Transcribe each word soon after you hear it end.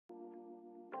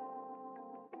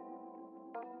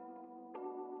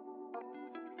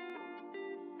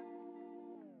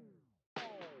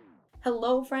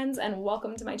Hello friends and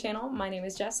welcome to my channel. My name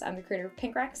is Jess, I'm the creator of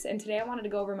Pink Rex, and today I wanted to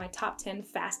go over my top 10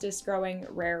 fastest growing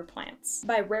rare plants.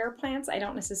 By rare plants, I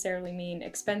don't necessarily mean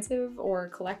expensive or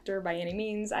collector by any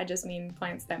means, I just mean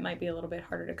plants that might be a little bit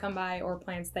harder to come by or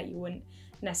plants that you wouldn't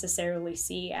necessarily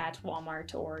see at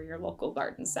Walmart or your local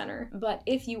garden center. But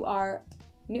if you are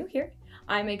new here,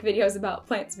 I make videos about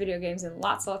plants, video games, and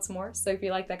lots more. So if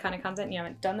you like that kind of content and you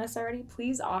haven't done this already,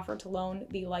 please offer to loan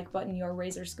the like button your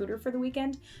Razor scooter for the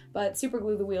weekend, but super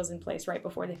glue the wheels in place right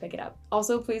before they pick it up.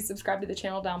 Also, please subscribe to the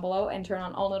channel down below and turn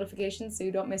on all notifications so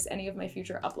you don't miss any of my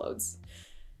future uploads.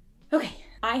 Okay,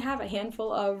 I have a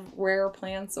handful of rare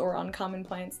plants or uncommon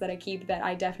plants that I keep that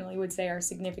I definitely would say are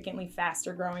significantly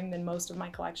faster growing than most of my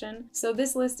collection. So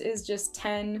this list is just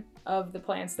 10 of the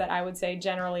plants that I would say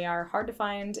generally are hard to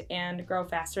find and grow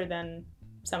faster than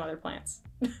some other plants.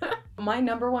 My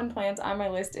number one plant on my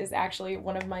list is actually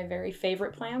one of my very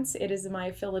favorite plants. It is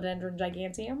my philodendron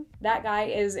giganteum. That guy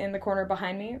is in the corner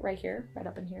behind me, right here, right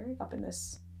up in here, up in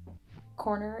this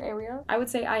corner area. I would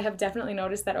say I have definitely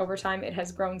noticed that over time it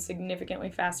has grown significantly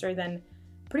faster than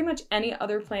pretty much any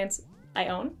other plants I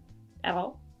own at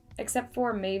all, except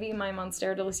for maybe my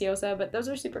Monstera deliciosa, but those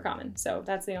are super common, so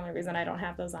that's the only reason I don't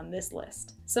have those on this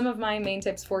list. Some of my main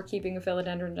tips for keeping a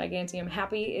philodendron giganteum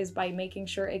happy is by making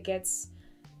sure it gets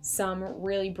some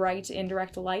really bright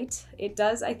indirect light. It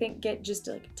does, I think, get just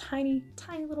like a tiny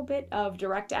little bit of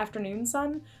direct afternoon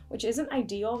sun, which isn't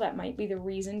ideal. That might be the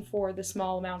reason for the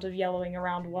small amount of yellowing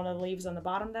around one of the leaves on the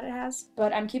bottom that it has.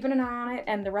 But I'm keeping an eye on it,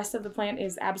 and the rest of the plant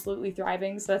is absolutely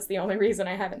thriving, so that's the only reason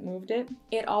I haven't moved it.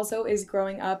 It also is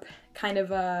growing up kind of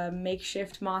a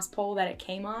makeshift moss pole that it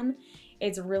came on.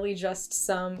 It's really just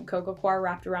some coco coir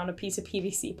wrapped around a piece of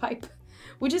PVC pipe,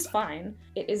 which is fine.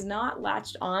 It is not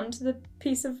latched onto the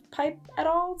piece of pipe at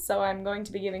all, so I'm going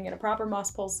to be giving it a proper moss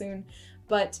pole soon,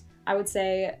 but I would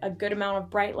say a good amount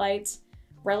of bright light,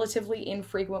 relatively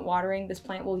infrequent watering. This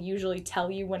plant will usually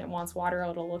tell you when it wants water.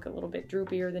 It'll look a little bit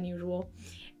droopier than usual,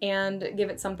 and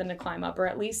give it something to climb up, or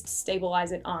at least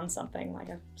stabilize it on something, like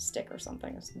a stick or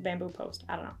something, a bamboo post,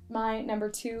 I don't know. My number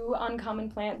two uncommon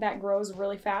plant that grows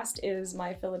really fast is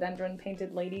my philodendron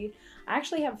painted lady. I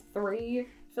actually have 3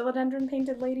 philodendron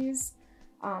painted ladies.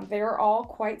 They are all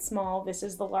quite small. This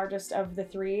is the largest of the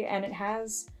 3, and it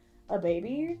has a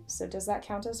baby. So does that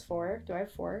count as 4? Do I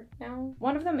have 4 now?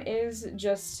 One of them is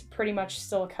just pretty much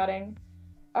still a cutting.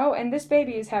 Oh, and this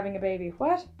baby is having a baby.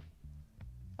 What?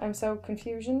 I'm so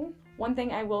confusion. One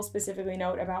thing I will specifically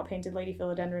note about painted lady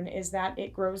philodendron is that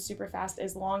it grows super fast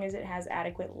as long as it has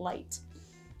adequate light.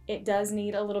 It does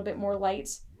need a little bit more light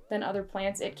than other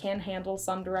plants. It can handle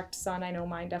some direct sun. I know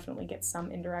mine definitely gets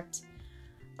some indirect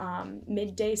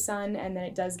midday sun, and then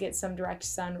it does get some direct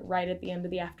sun right at the end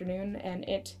of the afternoon, and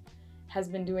it has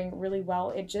been doing really well.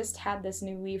 It just had this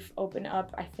new leaf open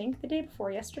up, I think the day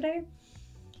before yesterday,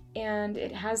 and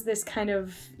it has this kind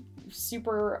of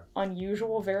super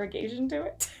unusual variegation to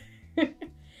it,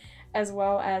 as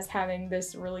well as having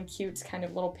this really cute kind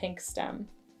of little pink stem.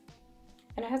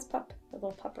 And it has a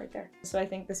little pup right there. So I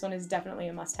think this one is definitely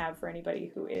a must-have for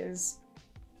anybody who is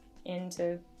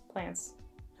into plants.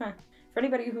 For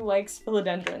anybody who likes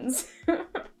philodendrons.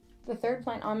 The third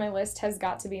plant on my list has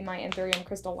got to be my Anthurium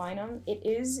crystallinum. It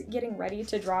is getting ready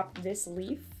to drop this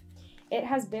leaf. It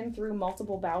has been through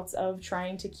multiple bouts of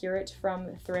trying to cure it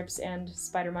from thrips and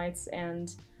spider mites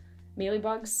and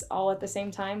mealybugs all at the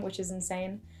same time, which is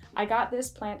insane. I got this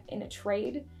plant in a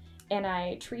trade, and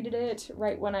I treated it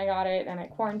right when I got it, and I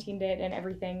quarantined it and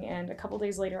everything, and a couple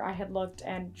days later I had looked,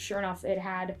 and sure enough, it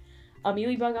had a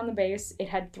mealybug on the base, it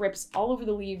had thrips all over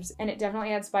the leaves, and it definitely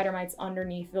had spider mites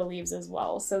underneath the leaves as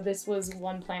well. So this was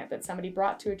one plant that somebody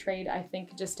brought to a trade, I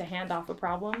think just to hand off a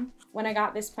problem. When I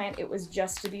got this plant, it was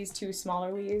just these 2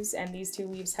 smaller leaves, and these 2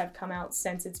 leaves have come out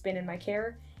since it's been in my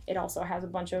care. It also has a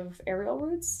bunch of aerial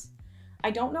roots.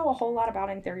 I don't know a whole lot about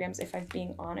anthuriums, if I'm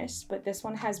being honest, but this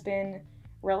one has been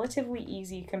relatively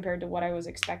easy compared to what I was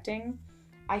expecting.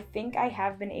 I think I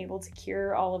have been able to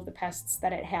cure all of the pests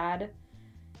that it had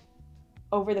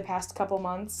over the past couple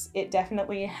months. It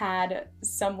definitely had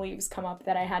some leaves come up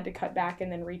that I had to cut back and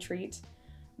then retreat,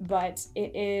 but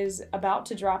it is about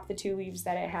to drop the 2 leaves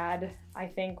that it had, I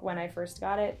think, when I first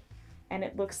got it, and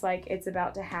it looks like it's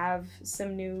about to have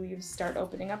some new leaves start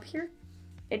opening up here.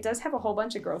 It does have a whole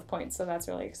bunch of growth points, so that's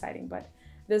really exciting, but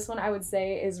this one I would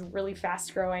say is really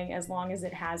fast growing as long as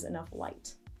it has enough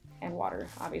light and water.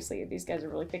 Obviously, these guys are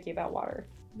really picky about water.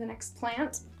 The next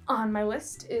plant on my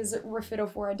list is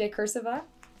Rhaphidophora decursiva,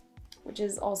 which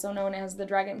is also known as the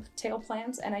dragon tail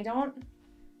plant, and I don't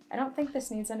think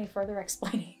this needs any further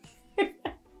explaining.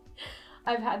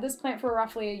 I've had this plant for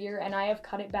roughly a year, and I have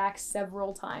cut it back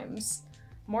several times.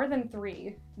 more than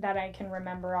 3 that I can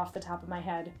remember off the top of my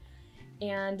head.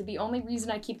 And the only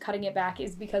reason I keep cutting it back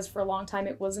is because for a long time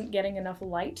it wasn't getting enough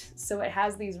light. So it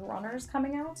has these runners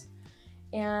coming out.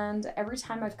 And every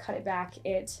time I've cut it back,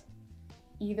 it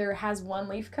either has one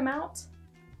leaf come out,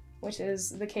 which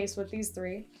is the case with these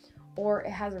 3, or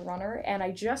it has a runner, and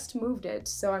I just moved it.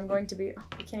 So I'm going to be, oh,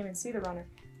 you can't even see the runner.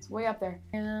 It's way up there.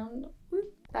 And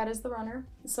whoop, that is the runner.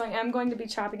 So I am going to be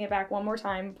chopping it back one more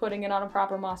time, putting it on a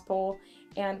proper moss pole,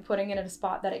 and putting it in a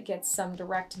spot that it gets some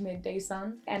direct midday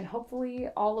sun. And hopefully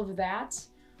all of that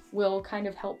will kind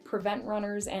of help prevent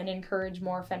runners and encourage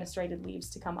more fenestrated leaves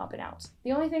to come up and out.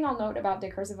 The only thing I'll note about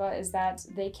decursiva is that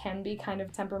they can be kind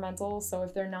of temperamental, so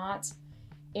if they're not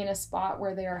in a spot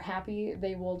where they are happy,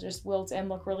 they will just wilt and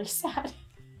look really sad.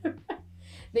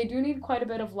 They do need quite a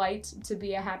bit of light to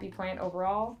be a happy plant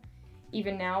overall.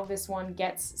 Even now, this one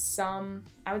gets some,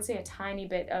 I would say a tiny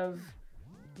bit of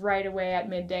right away at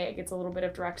midday, it gets a little bit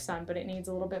of direct sun, but it needs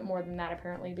a little bit more than that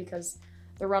apparently because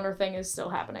the runner thing is still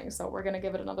happening, so we're gonna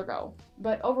give it another go.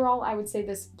 But overall, I would say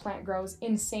this plant grows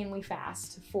insanely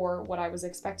fast for what I was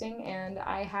expecting, and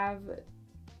I have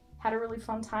had a really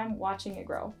fun time watching it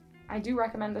grow. I do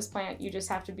recommend this plant, you just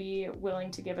have to be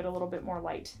willing to give it a little bit more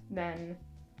light than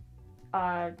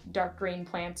a dark green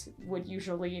plant would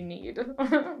usually need.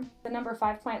 The number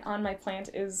 5 plant on my plant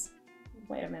is,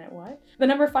 wait a minute, what? The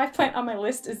number 5 plant on my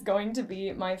list is going to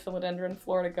be my Philodendron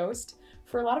Florida Ghost.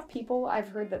 For a lot of people, I've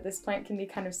heard that this plant can be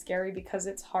kind of scary because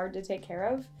it's hard to take care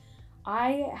of.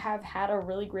 I have had a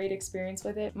really great experience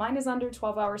with it. Mine is under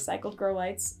 12-hour cycled grow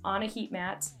lights on a heat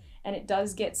mat, and it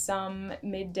does get some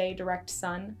midday direct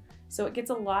sun. So it gets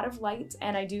a lot of light,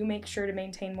 and I do make sure to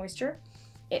maintain moisture.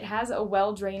 It has a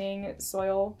well-draining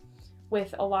soil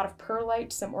with a lot of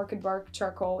perlite, some orchid bark,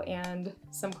 charcoal, and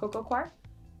some cocoa coir.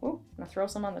 Ooh, I'm gonna throw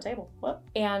some on the table. What?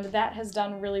 And that has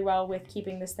done really well with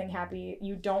keeping this thing happy.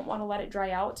 You don't want to let it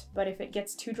dry out, but if it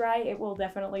gets too dry, it will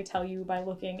definitely tell you by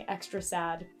looking extra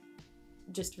sad.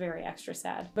 Just very extra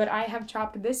sad. But I have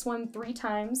chopped this one 3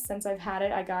 times since I've had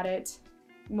it. I got it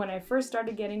when I first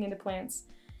started getting into plants,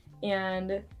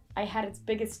 and I had its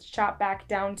biggest chop back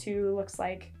down to, looks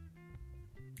like,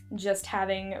 just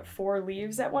having 4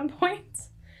 leaves at one point.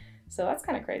 So that's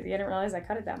kind of crazy. I didn't realize I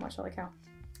cut it that much, holy cow.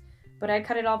 But I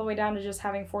cut it all the way down to just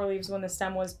having 4 leaves when the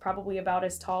stem was probably about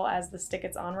as tall as the stick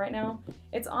it's on right now.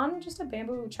 It's on just a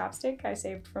bamboo chopstick I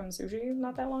saved from sushi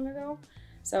not that long ago.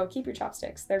 So keep your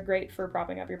chopsticks. They're great for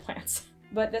propping up your plants.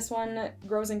 But this one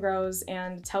grows and grows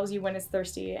and tells you when it's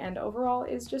thirsty, and overall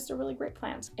is just a really great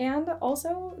plant. And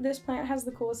also, this plant has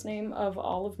the coolest name of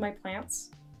all of my plants,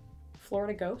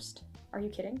 Florida Ghost. Are you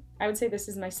kidding? I would say this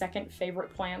is my 2nd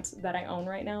favorite plant that I own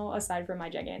right now, aside from my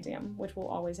giganteum, which will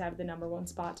always have the number 1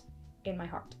 spot in my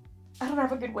heart. I don't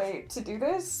have a good way to do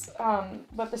this,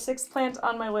 but the 6th plant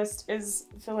on my list is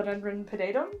Philodendron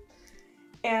pedatum.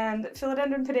 And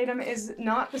Philodendron pedatum is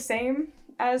not the same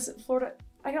as Florida,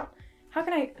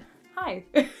 hi.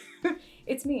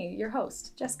 It's me, your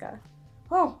host, Jessica.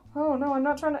 Oh no, I'm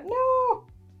not trying to, no!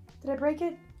 Did I break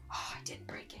it? Oh, I didn't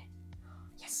break it.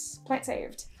 Yes, plant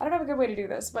saved. I don't have a good way to do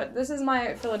this, but this is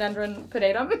my Philodendron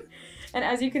pedatum. And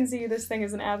as you can see, this thing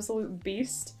is an absolute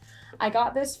beast. I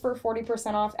got this for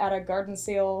 40% off at a garden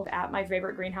sale at my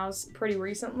favorite greenhouse pretty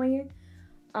recently.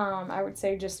 I would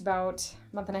say just about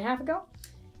a month and a half ago.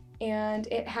 And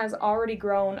it has already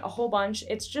grown a whole bunch.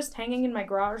 It's just hanging in my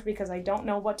garage because I don't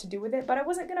know what to do with it, but I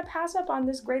wasn't gonna pass up on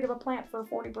this great of a plant for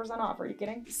 40% off, are you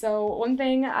kidding? So one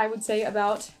thing I would say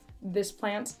about this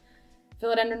plant,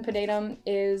 Philodendron pedatum,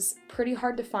 is pretty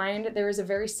hard to find. There is a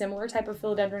very similar type of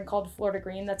philodendron called Florida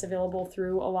Green that's available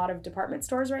through a lot of department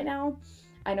stores right now.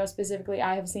 I know specifically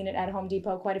I have seen it at Home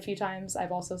Depot quite a few times.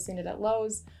 I've also seen it at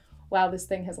Lowe's. Wow, this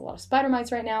thing has a lot of spider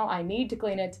mites right now. I need to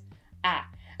clean it.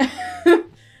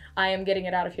 I am getting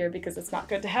it out of here because it's not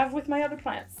good to have with my other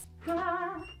plants. Get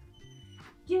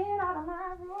out of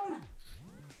my room.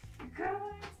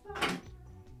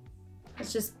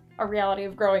 It's just a reality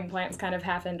of growing plants kind of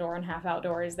half indoor and half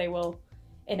outdoors. They will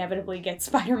inevitably get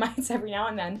spider mites every now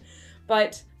and then.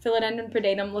 But Philodendron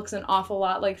pedatum looks an awful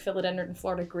lot like Philodendron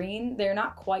Florida Green. They're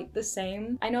not quite the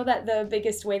same. I know that the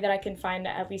biggest way that I can find,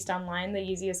 at least online, the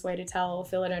easiest way to tell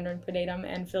Philodendron pedatum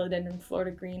and Philodendron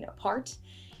Florida Green apart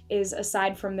is,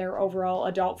 aside from their overall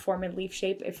adult form and leaf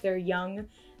shape, if they're young,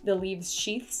 the leaves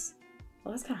sheaths.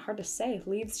 Well, that's kind of hard to say,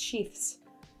 leaves sheaths.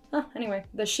 Anyway,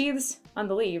 the sheaths on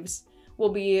the leaves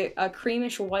will be a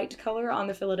creamish white color on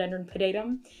the Philodendron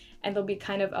pedatum, and there'll be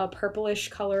kind of a purplish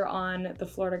color on the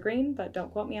Florida Green, but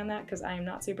don't quote me on that because I am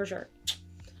not super sure.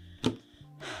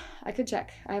 I could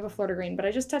check. I have a Florida Green, but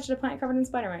I just touched a plant covered in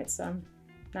spider mites, so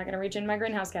not gonna reach in my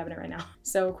greenhouse cabinet right now.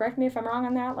 So correct me if I'm wrong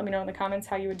on that. Let me know in the comments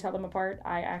how you would tell them apart.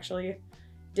 I actually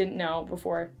didn't know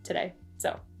before today.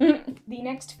 So the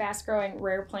next fast growing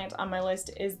rare plant on my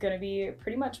list is gonna be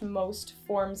pretty much most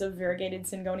forms of variegated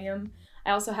syngonium.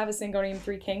 I also have a Syngonium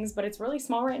 3 Kings, but it's really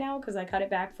small right now because I cut it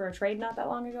back for a trade not that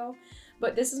long ago.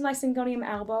 But this is my Syngonium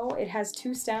albo. It has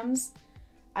 2 stems.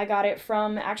 I got it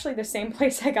from actually the same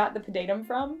place I got the pedatum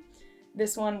from.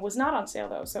 This one was not on sale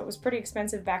though, so it was pretty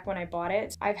expensive back when I bought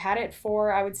it. I've had it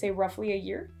for, I would say, roughly a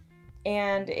year,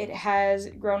 and it has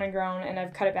grown and grown, and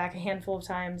I've cut it back a handful of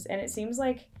times, and it seems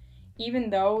like even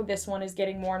though this one is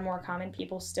getting more and more common,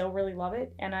 people still really love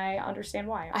it, and I understand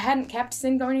why. I hadn't kept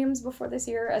Syngoniums before this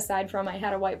year, aside from I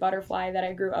had a white butterfly that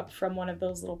I grew up from one of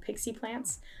those little pixie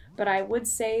plants, but I would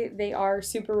say they are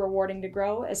super rewarding to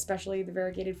grow, especially the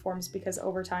variegated forms, because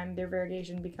over time their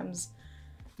variegation becomes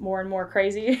more and more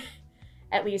crazy.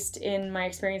 At least in my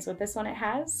experience with this one it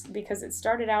has, because it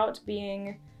started out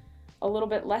being a little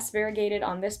bit less variegated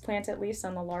on this plant, at least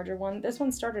on the larger one. This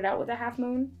one started out with a half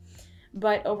moon,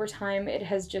 but over time it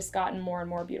has just gotten more and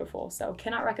more beautiful. So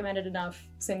cannot recommend it enough.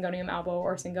 Syngonium albo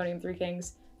or Syngonium 3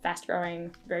 Kings, fast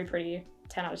growing, very pretty,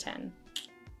 10 out of 10.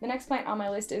 The next plant on my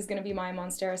list is going to be my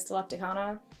Monstera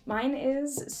Stilapticana. Mine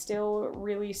is still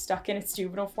really stuck in its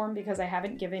juvenile form because I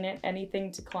haven't given it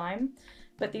anything to climb,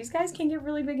 but these guys can get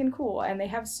really big and cool, and they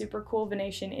have super cool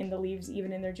venation in the leaves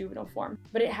even in their juvenile form.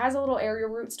 But it has a little aerial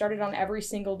root started on every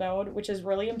single node, which is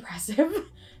really impressive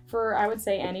for, I would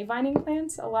say, any vining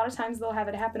plants. A lot of times they'll have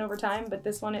it happen over time, but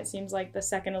this one, it seems like the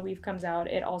second a leaf comes out,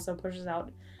 it also pushes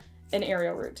out an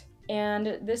aerial root.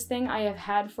 And this thing I have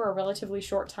had for a relatively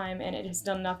short time, and it has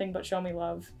done nothing but show me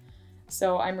love.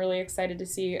 So I'm really excited to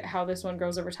see how this one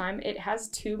grows over time. It has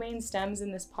 2 main stems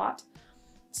in this pot,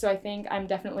 so I think I'm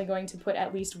definitely going to put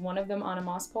at least one of them on a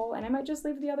moss pole, and I might just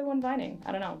leave the other one vining.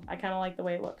 I don't know, I kind of like the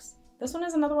way it looks. This one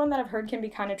is another one that I've heard can be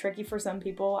kind of tricky for some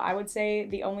people. I would say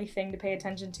the only thing to pay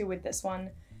attention to with this one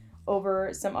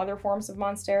over some other forms of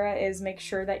Monstera is make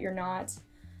sure that you're not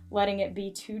letting it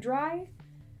be too dry.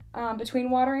 Between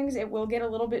waterings, it will get a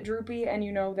little bit droopy, and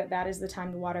you know that that is the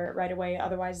time to water it right away,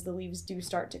 otherwise the leaves do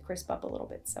start to crisp up a little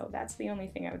bit. So that's the only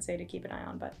thing I would say to keep an eye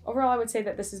on, but overall I would say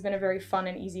that this has been a very fun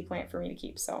and easy plant for me to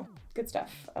keep, so good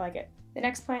stuff. I like it. The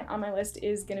next plant on my list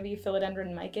is going to be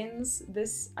Philodendron micans.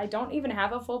 This, I don't even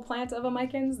have a full plant of a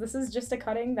micans. This is just a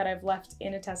cutting that I've left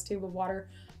in a test tube of water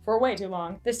for way too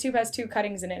long. This tube has 2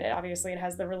 cuttings in it. Obviously it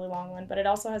has the really long one, but it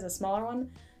also has a smaller one.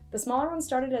 The smaller one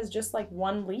started as just like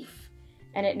 1 leaf,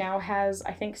 and it now has,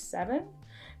 I think, 7,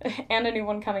 and a new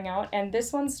one coming out. And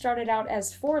this one started out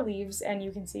as 4 leaves, and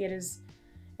you can see it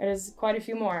is quite a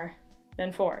few more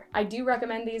than 4. I do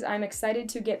recommend these. I'm excited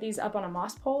to get these up on a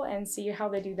moss pole and see how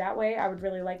they do that way. I would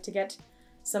really like to get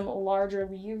some larger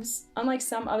leaves. Unlike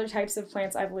some other types of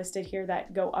plants I've listed here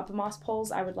that go up moss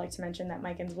poles, I would like to mention that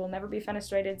micans will never be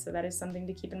fenestrated, so that is something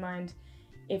to keep in mind.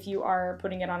 If you are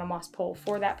putting it on a moss pole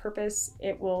for that purpose,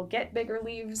 it will get bigger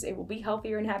leaves, it will be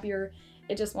healthier and happier,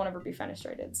 it just won't ever be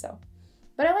fenestrated, so.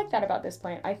 But I like that about this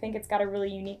plant. I think it's got a really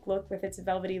unique look with its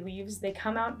velvety leaves. They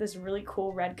come out this really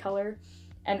cool red color,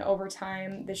 and over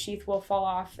time the sheath will fall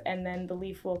off, and then the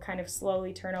leaf will kind of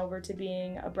slowly turn over to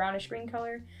being a brownish green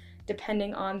color,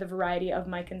 depending on the variety of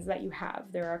micans that you have.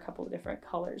 There are a couple of different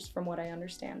colors from what I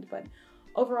understand, but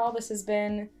overall this has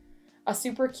been a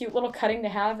super cute little cutting to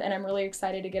have, and I'm really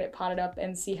excited to get it potted up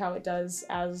and see how it does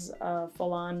as a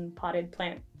full-on potted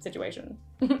plant situation.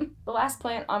 The last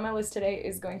plant on my list today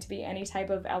is going to be any type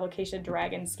of Alocasia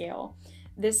dragon scale.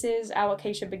 This is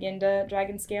Alocasia beginda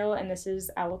dragon scale, and this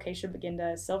is Alocasia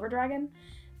beginda silver dragon.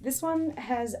 This one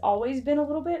has always been a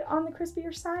little bit on the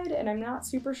crispier side, and I'm not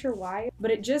super sure why, but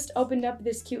it just opened up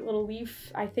this cute little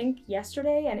leaf, I think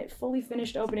yesterday, and it fully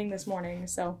finished opening this morning,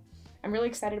 so I'm really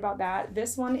excited about that.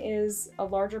 This one is a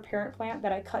larger parent plant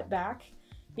that I cut back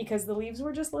because the leaves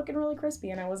were just looking really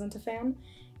crispy and I wasn't a fan.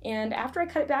 And after I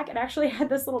cut it back, it actually had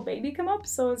this little baby come up,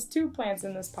 so it's 2 plants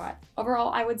in this pot.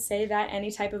 Overall, I would say that any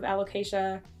type of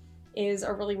Alocasia is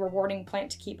a really rewarding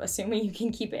plant to keep, assuming you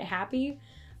can keep it happy.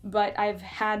 But I've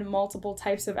had multiple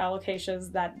types of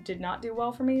Alocasias that did not do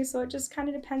well for me, so it just kind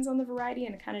of depends on the variety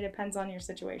and it kind of depends on your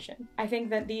situation. I think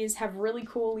that these have really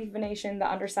cool leaf venation.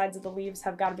 The undersides of the leaves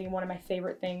have got to be one of my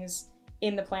favorite things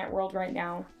in the plant world right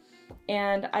now.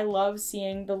 And I love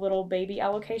seeing the little baby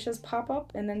Alocasias pop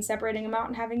up and then separating them out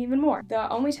and having even more. The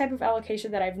only type of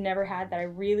Alocasia that I've never had that I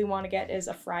really want to get is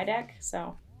a Frydek,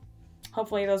 so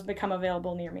hopefully those become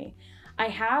available near me. I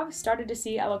have started to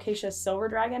see Alocasia silver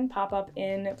dragon pop up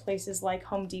in places like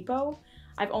Home Depot.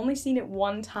 I've only seen it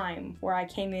one time where I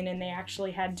came in and they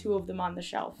actually had 2 of them on the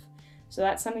shelf. So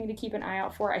that's something to keep an eye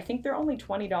out for. I think they're only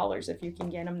 $20 if you can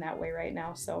get them that way right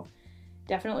now. So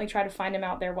definitely try to find them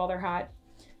out there while they're hot.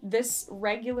 This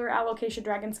regular alocasia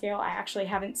dragon scale I actually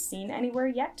haven't seen anywhere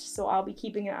yet, so I'll be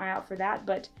keeping an eye out for that.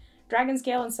 But dragon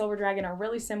scale and silver dragon are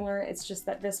really similar. It's just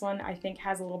that this one I think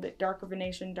has a little bit darker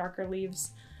venation, darker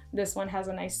leaves. This one has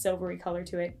a nice silvery color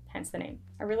to it, hence the name.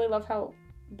 I really love how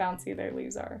bouncy their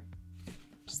leaves are.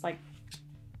 Just like...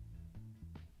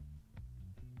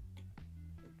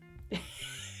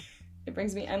 it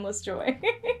brings me endless joy.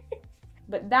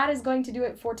 But that is going to do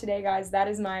it for today, guys. That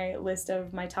is my list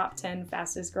of my top 10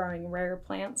 fastest growing rare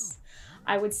plants.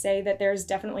 I would say that there's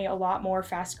definitely a lot more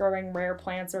fast growing rare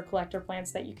plants or collector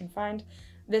plants that you can find.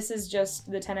 This is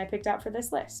just the 10 I picked out for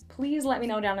this list. Please let me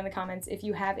know down in the comments if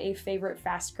you have a favorite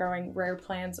fast growing rare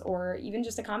plant or even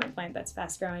just a common plant that's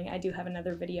fast growing. I do have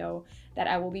another video that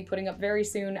I will be putting up very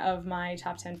soon of my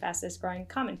top 10 fastest growing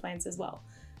common plants as well.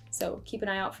 So keep an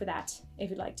eye out for that if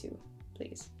you'd like to.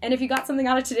 Please. And if you got something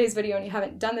out of today's video and you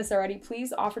haven't done this already,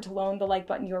 please offer to loan the like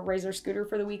button your Razor scooter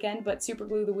for the weekend, but super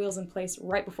glue the wheels in place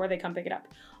right before they come pick it up.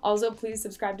 Also, please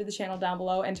subscribe to the channel down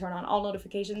below and turn on all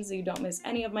notifications so you don't miss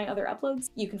any of my other uploads.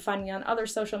 You can find me on other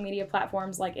social media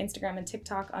platforms like Instagram and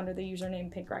TikTok under the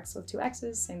username pinkrex with 2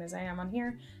 X's, same as I am on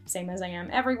here, same as I am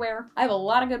everywhere. I have a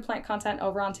lot of good plant content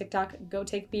over on TikTok. Go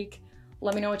take a peek.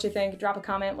 Let me know what you think, drop a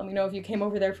comment, let me know if you came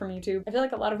over there from YouTube. I feel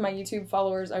like a lot of my YouTube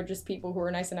followers are just people who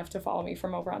are nice enough to follow me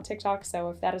from over on TikTok,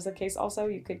 so if that is the case also,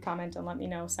 you could comment and let me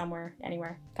know somewhere,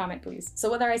 anywhere. Comment, please.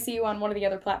 So whether I see you on one of the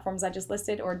other platforms I just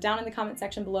listed or down in the comment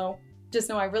section below, just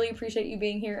know I really appreciate you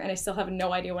being here and I still have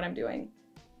no idea what I'm doing.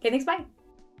 Okay, thanks, bye!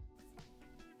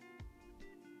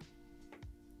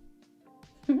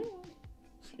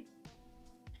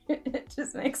 It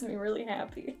just makes me really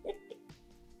happy.